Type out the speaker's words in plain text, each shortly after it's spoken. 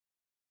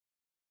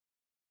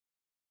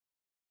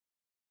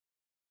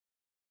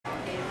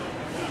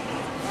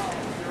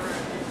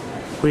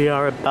We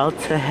are about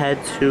to head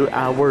to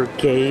our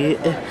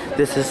gate.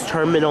 This is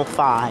Terminal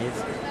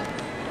 5.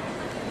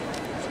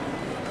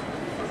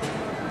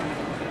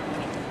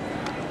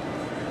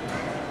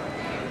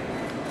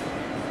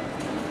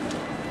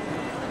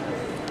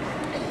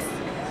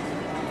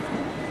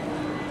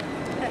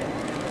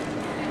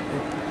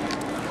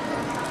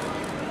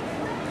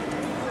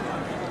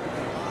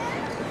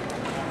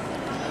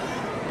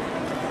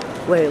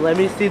 Wait, let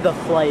me see the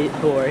flight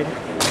board.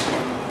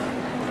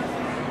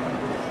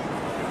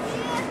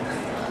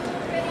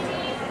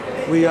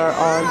 We are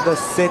on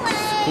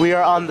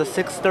the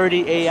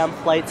 6:30 a.m.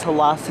 flight to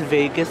Las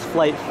Vegas,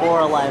 flight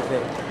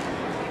 411.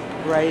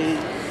 Right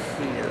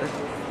here.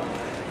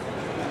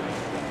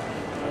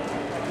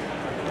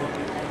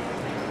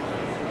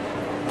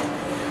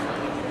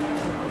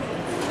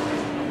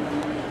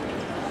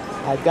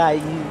 I got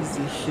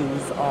Yeezy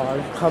shoes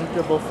on,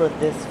 comfortable for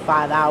this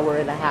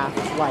 5.5-hour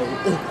flight.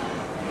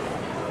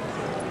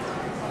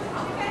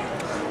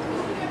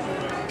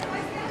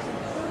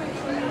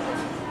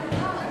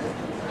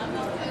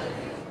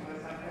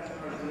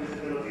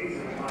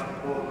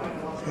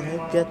 Can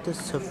I get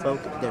this to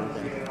focus? There we go.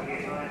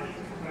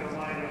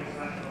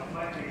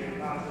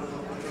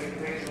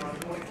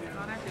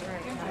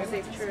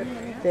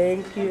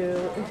 Thank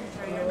you.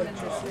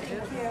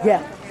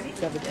 Yeah,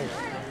 7-8.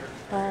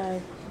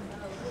 Bye.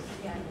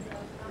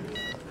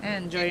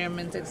 And enjoy your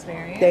Mint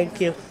experience. Thank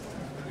you.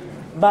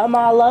 Bye,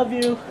 Ma. I love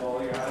you.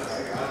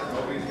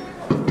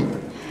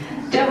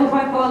 JetBlue's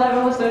Flight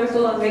 411 with service to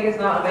Las Vegas,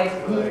 not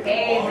available.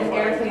 A is an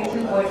Air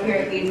 22 board here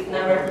at gate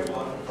number.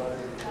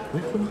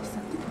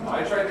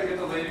 I tried to get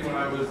the lady when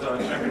I was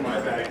checking my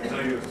bag to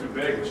tell you it was too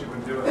big, but she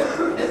wouldn't do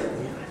it.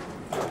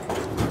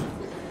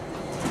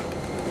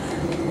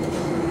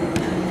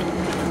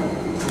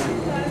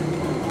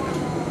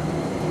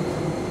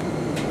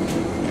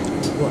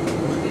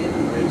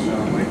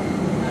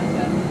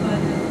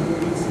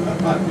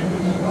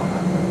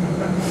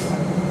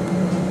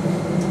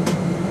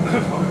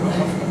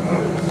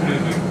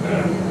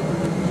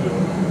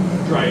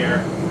 Dry air.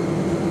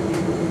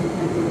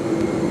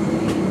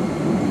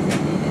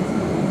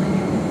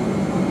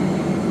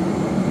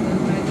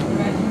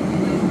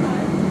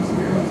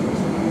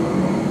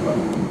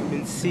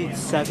 In seat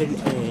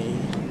 7A.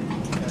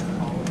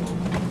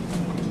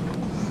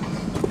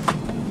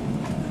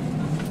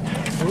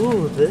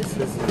 Ooh, this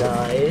is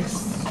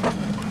nice.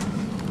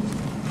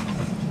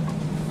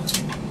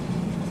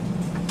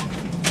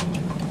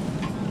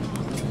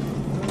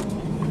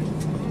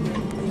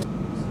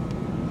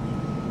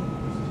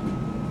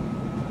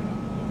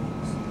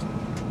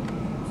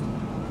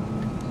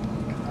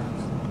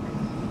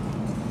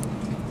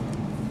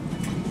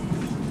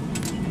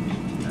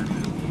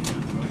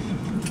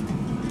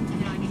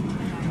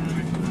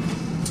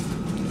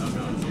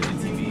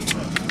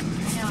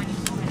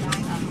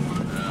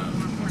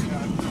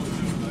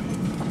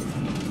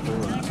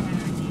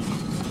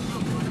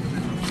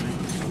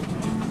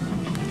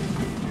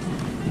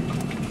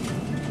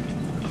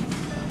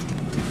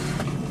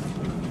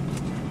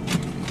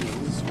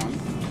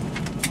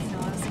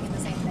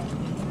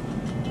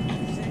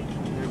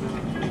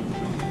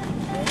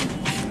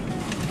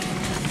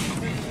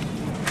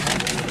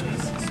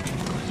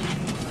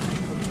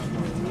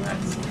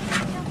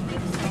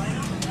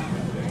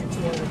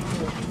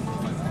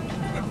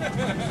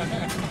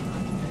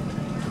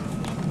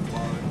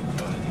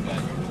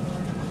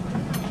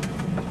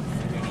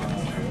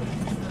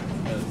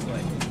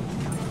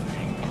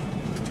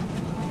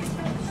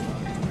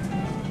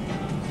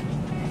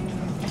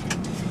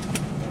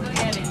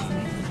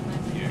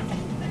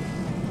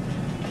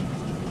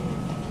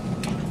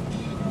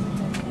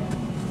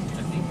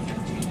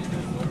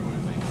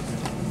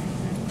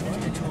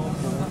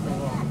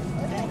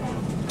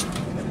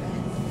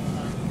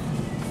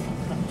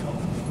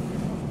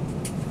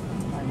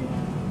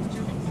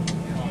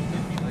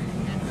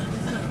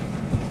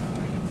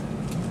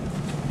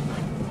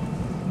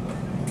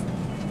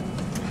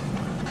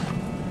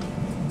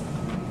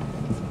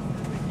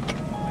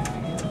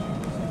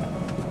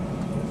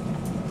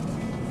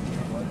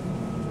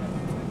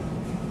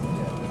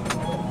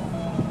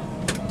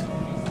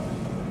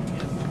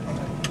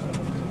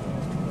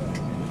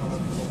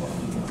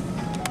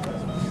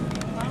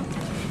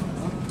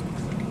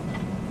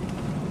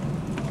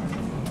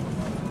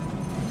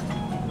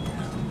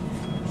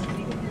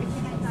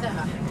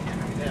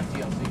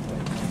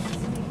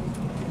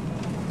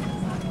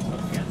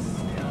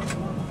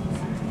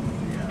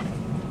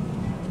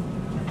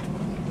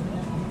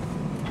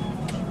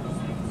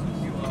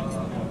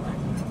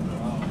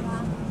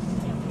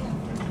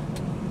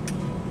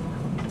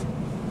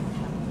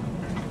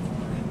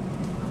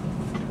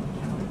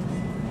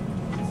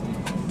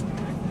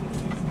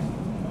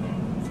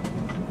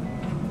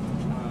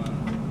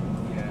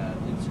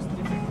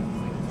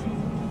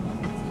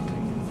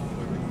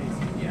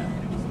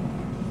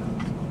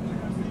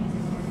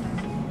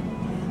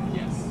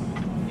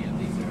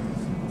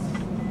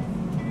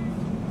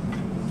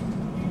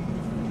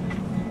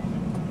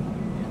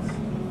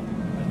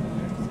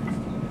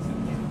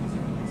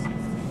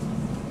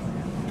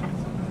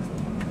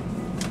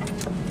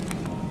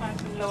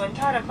 when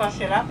tied across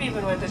your lap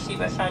even when the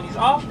seatbelt sign is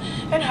off,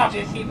 and have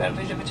your seatbelt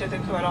visible to the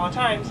crew at all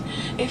times.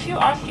 If you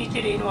are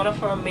seated in one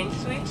of our main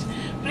suites,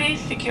 please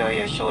secure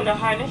your shoulder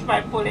harness by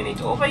pulling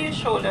it over your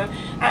shoulder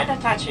and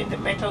attaching the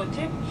metal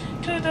tip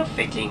to the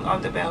fitting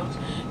of the belt.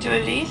 To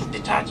release,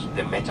 detach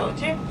the metal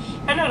tip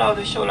and allow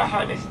the shoulder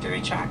harness to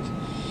retract.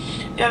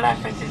 Your life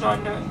vest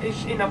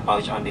is in a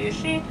pouch under your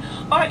seat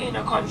or in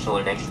a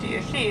console next to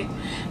your seat.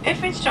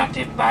 If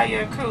instructed by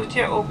your crew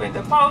to open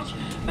the pouch,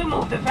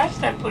 remove the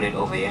vest and pull it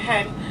over your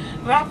head.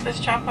 Wrap the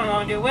strap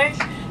around your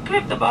waist,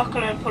 clip the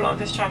buckle and pull on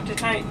the strap to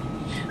tighten.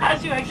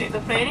 As you exit the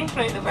plane,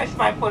 inflate the vest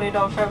by pulling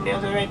down firmly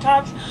on the red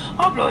tabs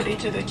or blowing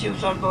into the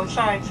tubes on both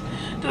sides.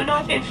 Do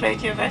not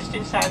inflate your vest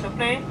inside the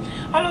plane.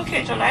 A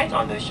locator light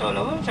on the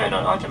shoulder will turn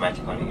on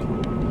automatically.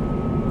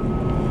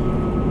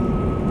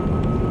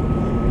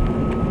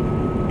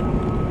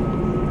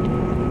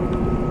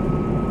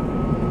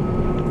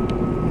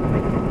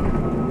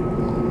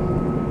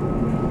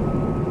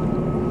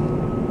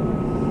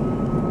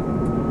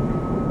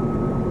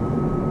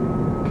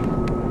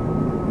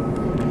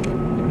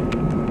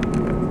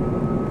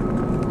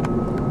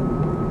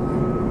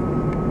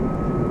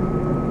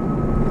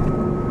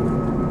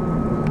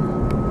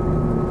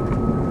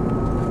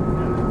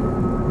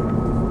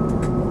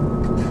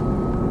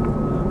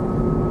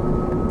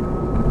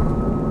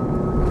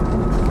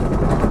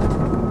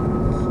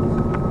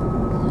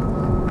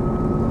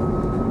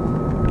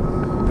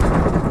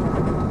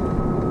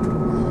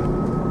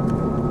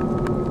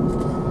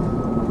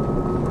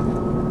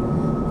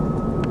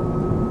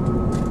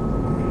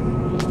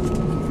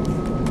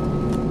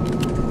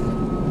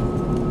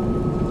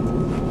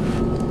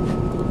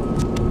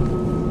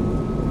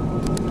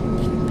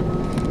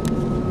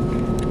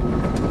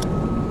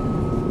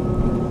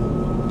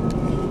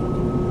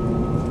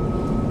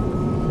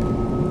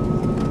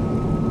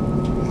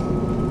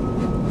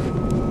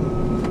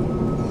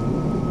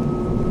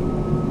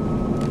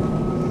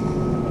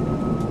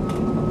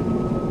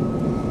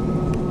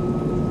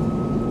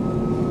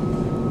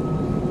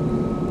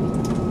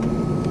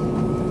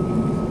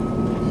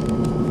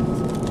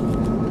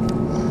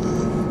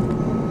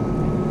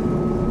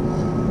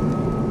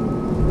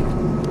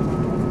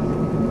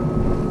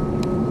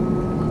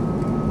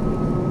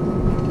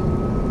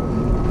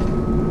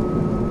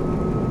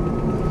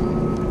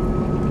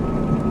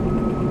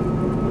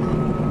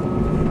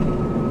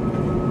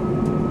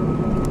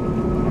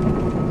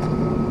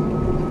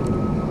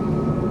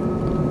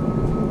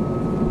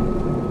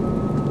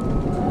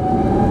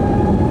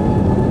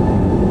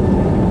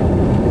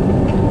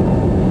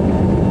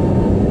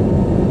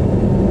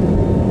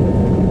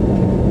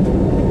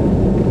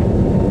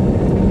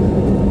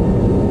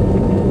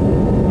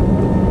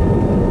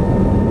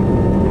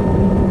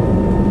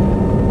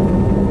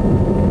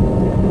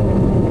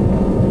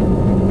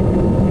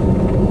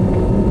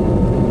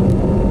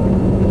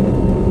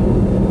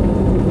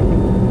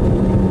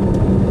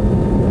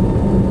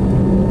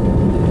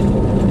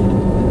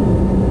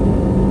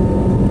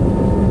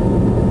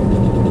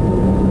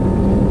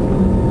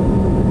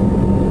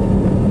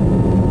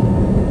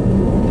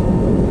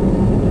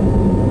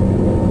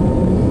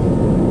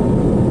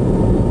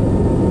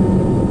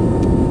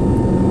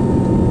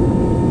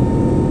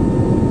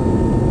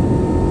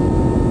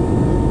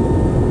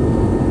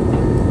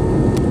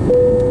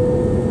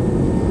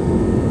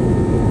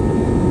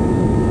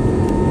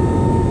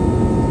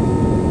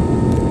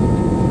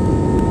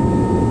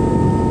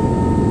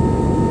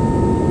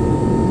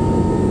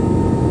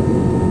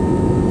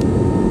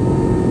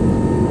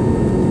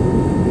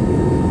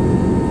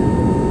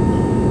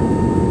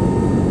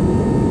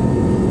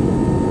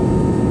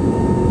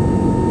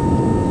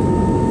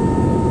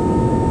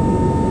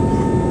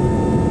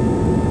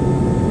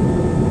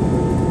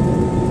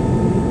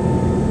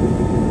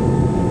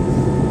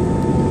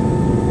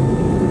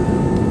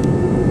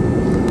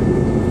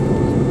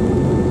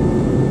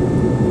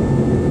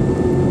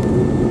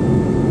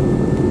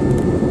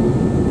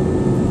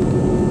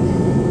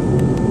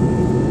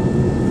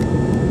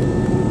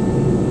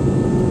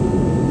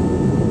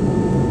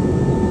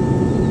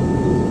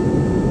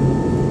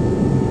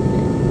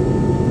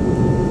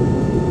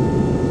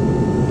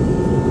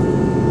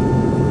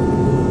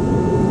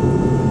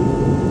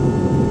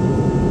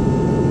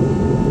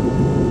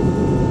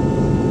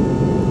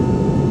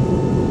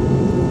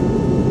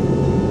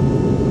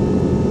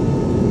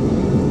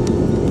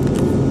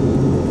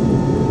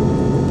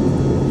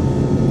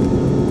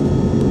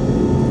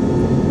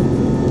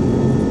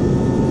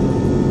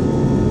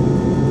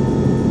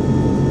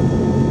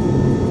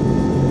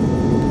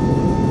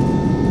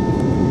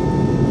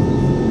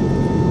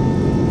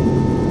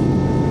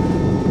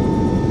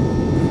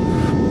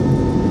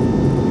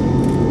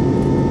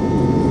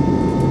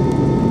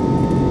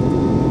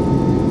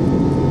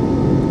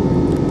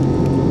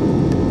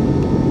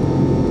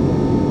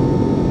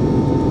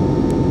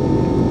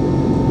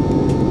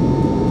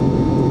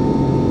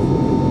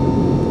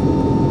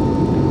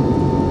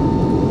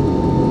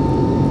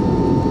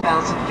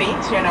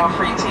 You're now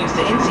free to use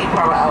the in-seat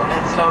power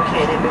outlets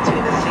located between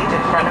the seat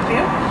in front of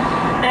you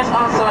There's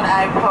also an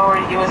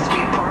eye-powered USB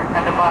port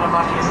at the bottom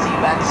of your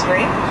seatback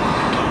screen.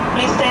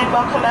 Please stay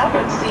buckled up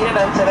and seated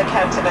until the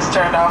captain has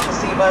turned off the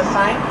seatbelt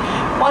sign.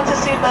 Once the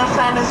seatbelt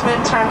sign has been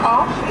turned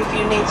off, if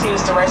you need to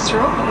use the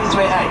restroom, please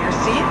wait at your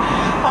seat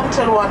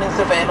until one is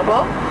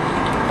available.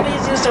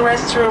 Please use the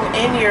restroom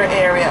in your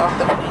area of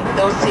the plane.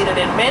 Those seated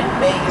in mid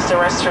may use the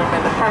restroom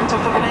in the front of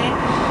the plane,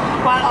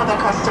 while other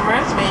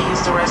customers may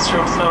use the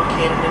restrooms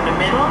located in the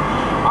middle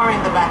or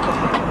in the back of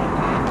the plane.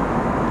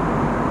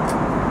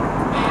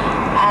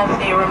 As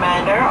a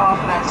reminder, all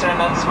flights are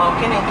not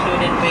smoking,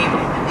 including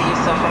vaping and the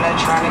use of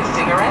electronic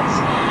cigarettes.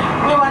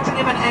 We want to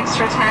give an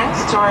extra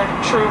thanks to our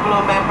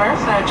TrueBlue members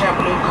and our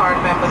JetBlue card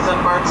members on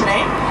board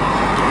today.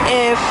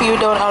 If you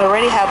don't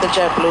already have the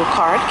JetBlue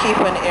card, keep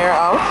an ear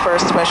out for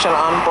a special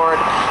onboard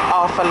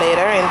offer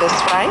later in this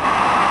flight.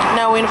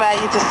 Now we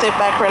invite you to sit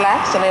back,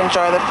 relax, and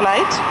enjoy the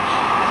flight.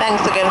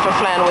 Thanks again for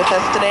flying with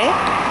us today.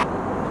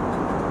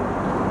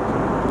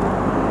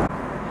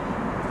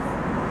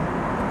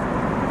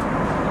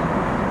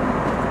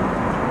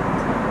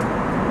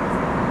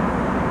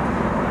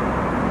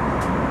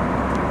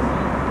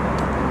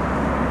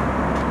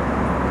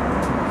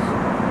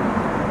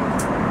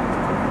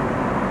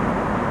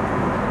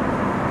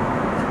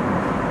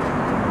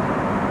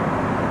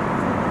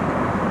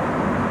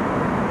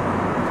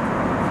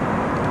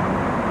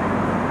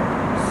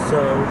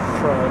 So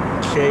from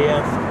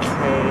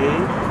JFK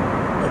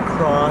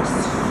across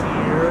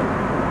here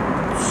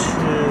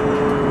to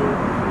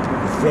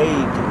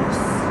Vegas.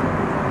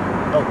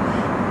 Oh.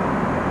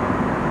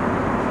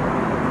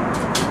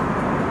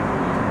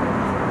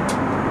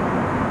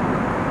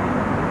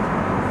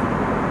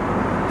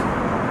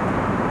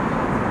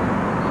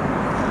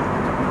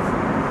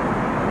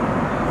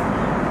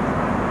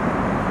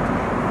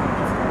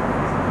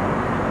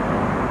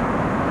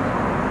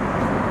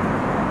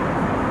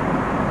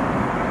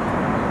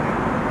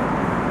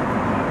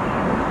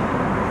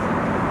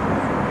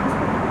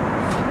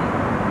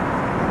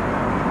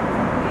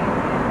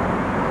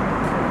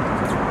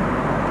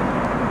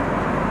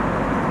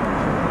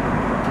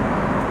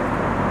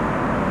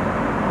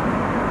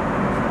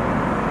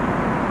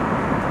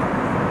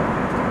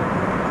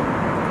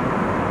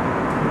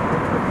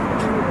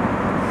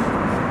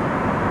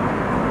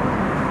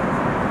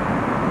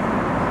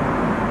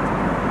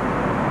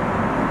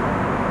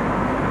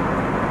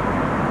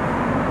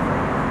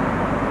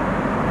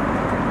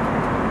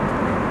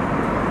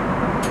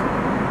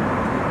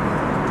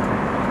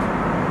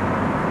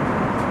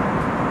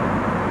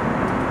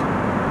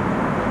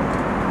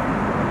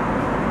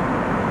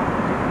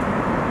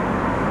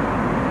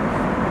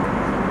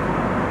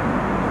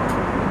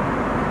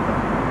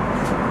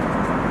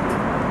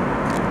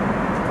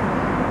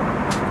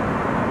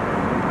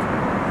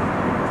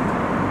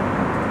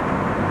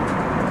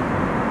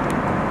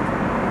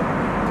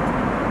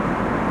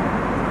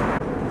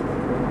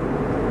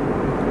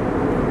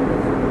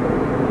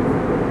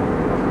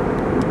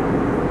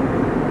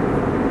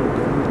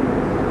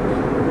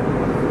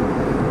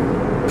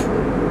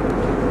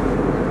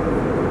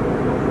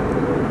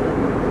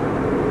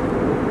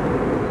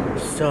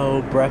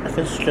 So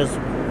breakfast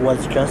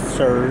was just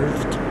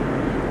served.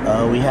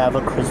 We have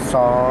a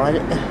croissant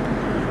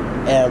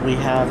and we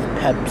have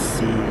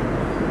Pepsi.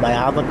 My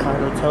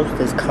avocado toast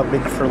is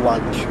coming for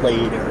lunch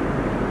later.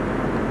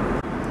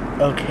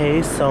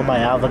 Okay, so my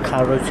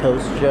avocado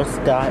toast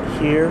just got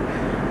here.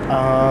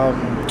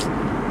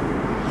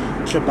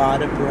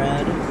 Ciabatta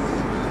bread,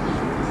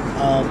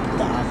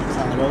 the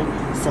avocado,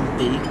 some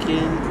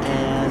bacon,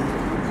 and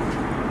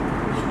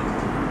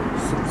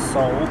some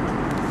salt.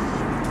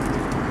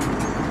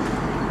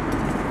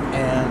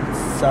 And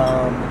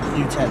some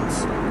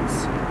utensils.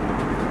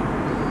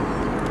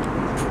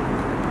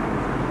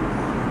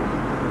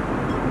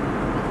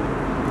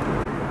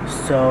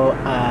 So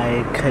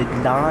I could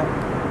not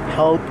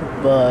help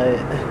but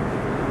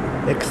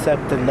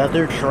accept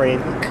another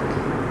drink.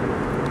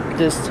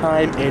 This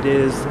time it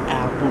is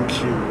apple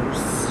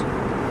juice.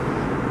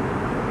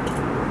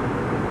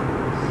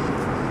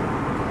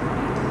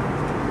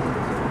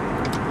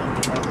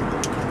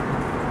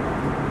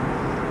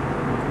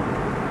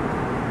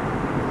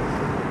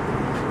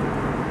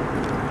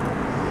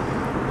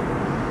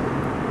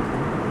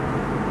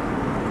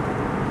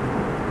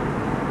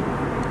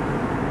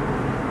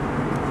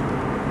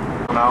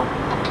 Now,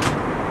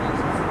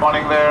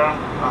 morning there,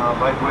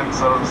 light winds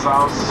out of the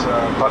south,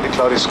 partly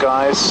cloudy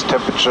skies,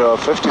 temperature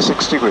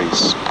 56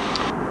 degrees.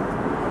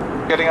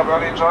 Getting up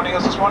early and joining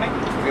us this morning.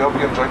 We hope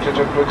you enjoyed your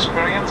JetBlue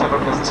experience. Have a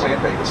pleasant stay in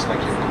Vegas.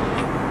 Thank you.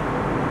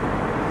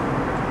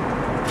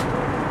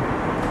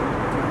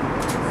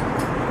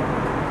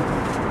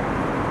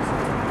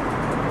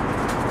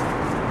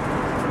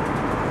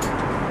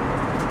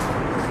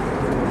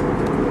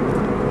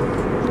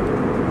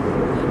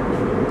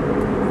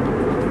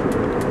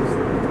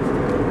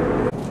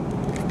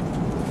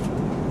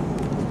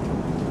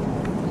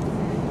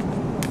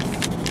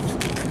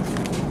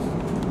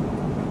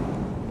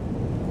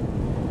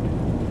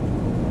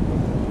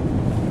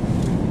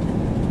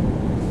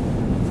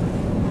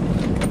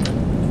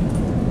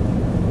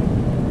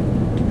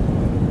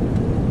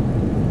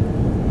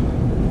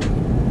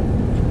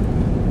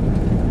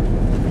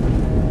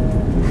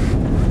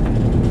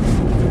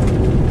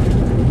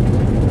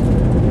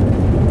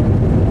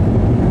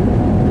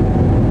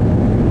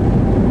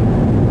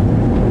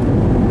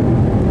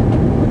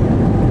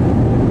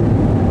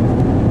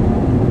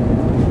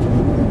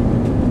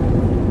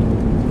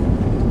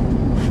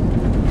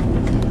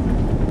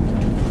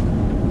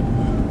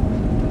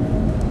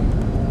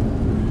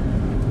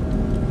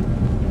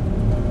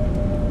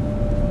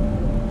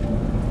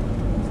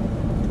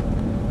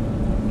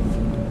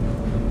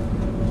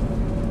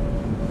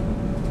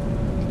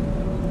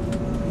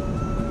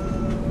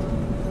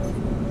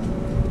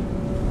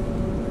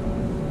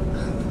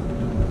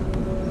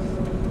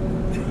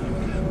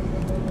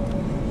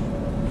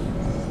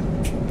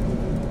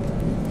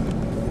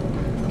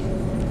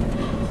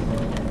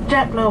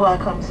 JetBlue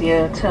welcomes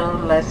you to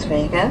Las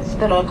Vegas,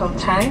 the local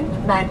time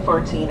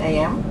 9:14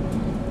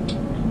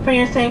 a.m. For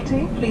your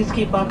safety, please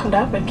keep buckled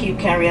up and keep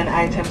carrying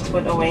items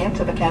put away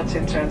until the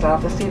captain turns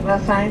off the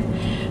seatbelt sign.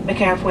 Be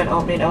careful when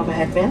opening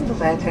overhead bins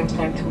as items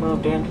tend to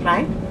move during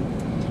flight.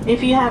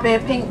 If you have a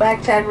pink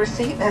bag tag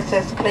receipt that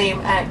says claim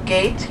at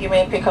gate, you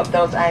may pick up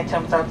those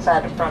items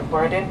outside the front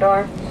boarding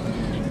door.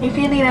 If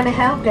you need any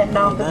help getting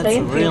off the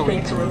plane, feel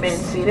free to remain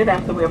seated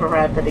after we have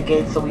arrived at the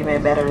gate so we may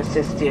better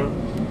assist you.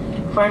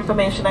 For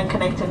information on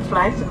connecting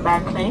flights and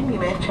bag claim, you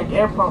may check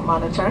airport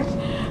monitors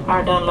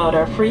or download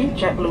our free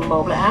JetBlue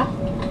mobile app.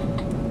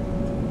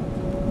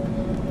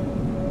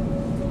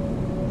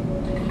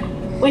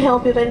 We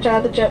hope you've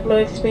enjoyed the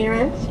JetBlue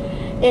experience.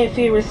 If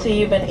you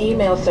receive an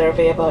email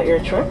survey about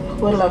your trip,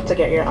 we'd love to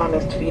get your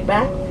honest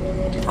feedback.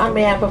 On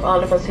behalf of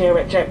all of us here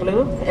at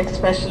JetBlue,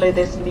 especially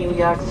this New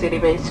York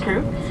City-based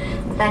crew,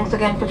 thanks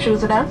again for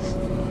choosing us.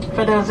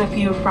 For those of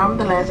you from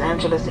the Los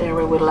Angeles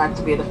area, we'd like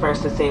to be the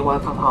first to say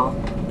welcome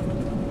home.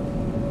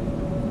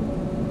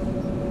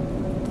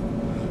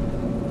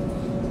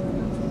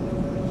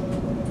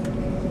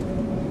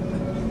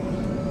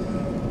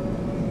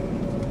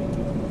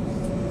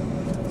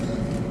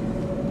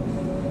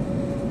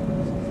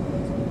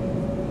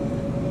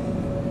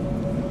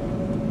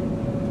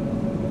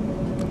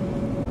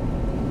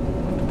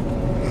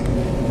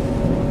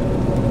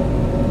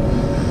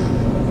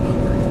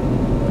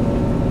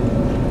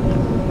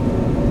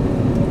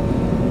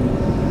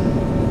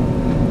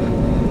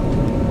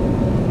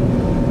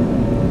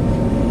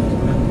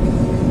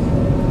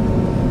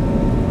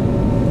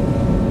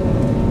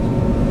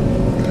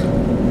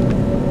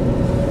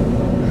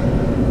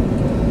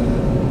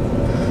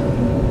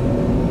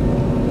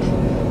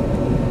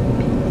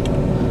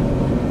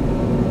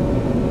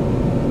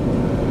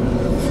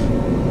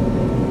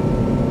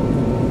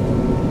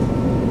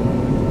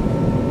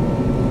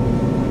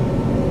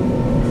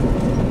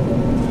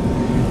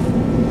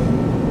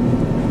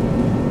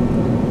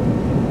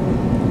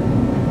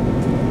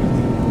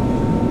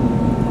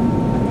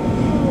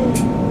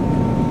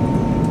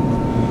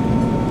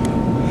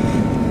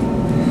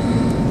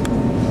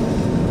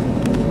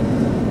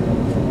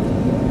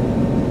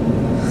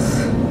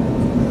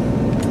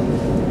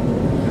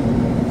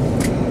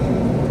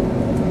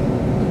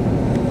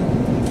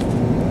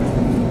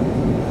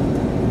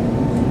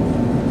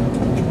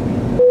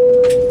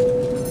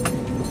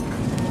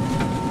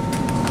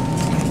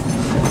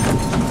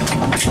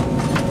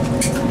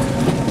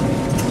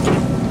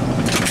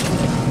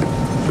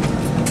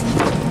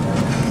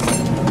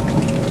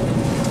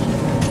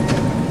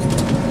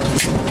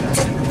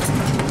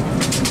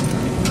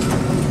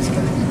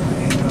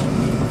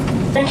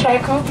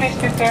 Crew, please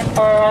prepare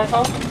for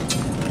arrival.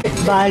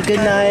 Bye, good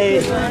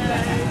night.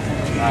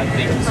 Thank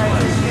you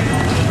so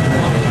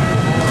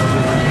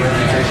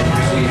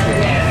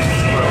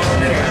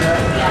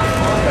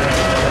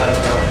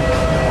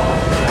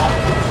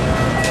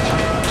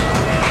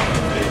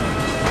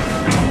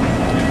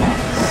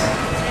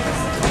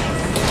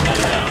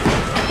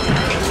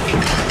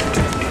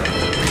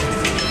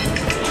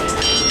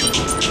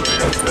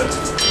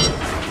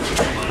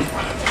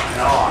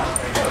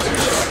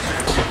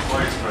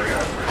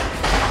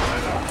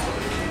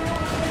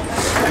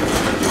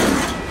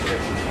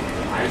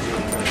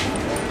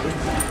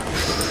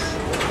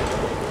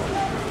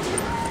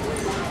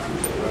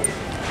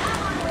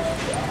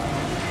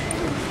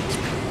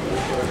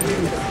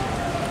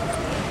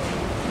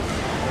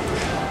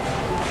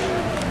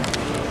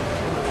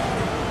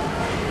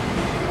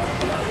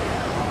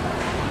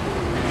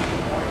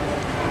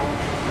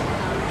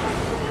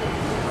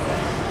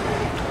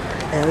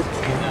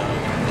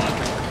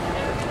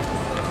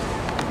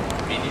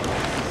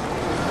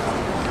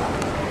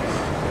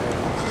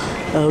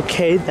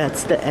Okay,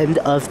 that's the end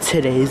of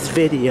today's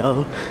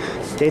video.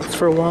 Thanks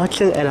for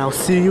watching, and I'll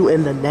see you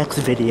in the next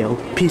video.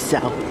 Peace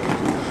out.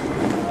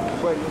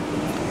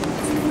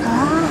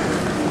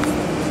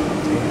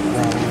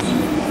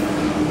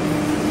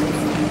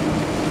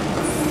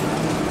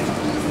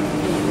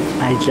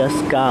 I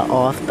just got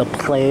off the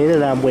plane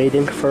and I'm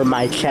waiting for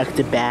my checked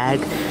bag.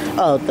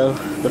 Oh,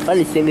 the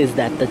funny thing is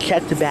that the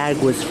checked bag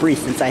was free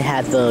since I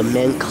had the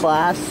mint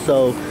class,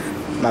 so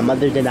my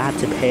mother did not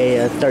have to pay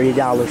a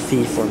 $30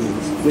 fee for me,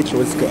 which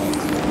was good.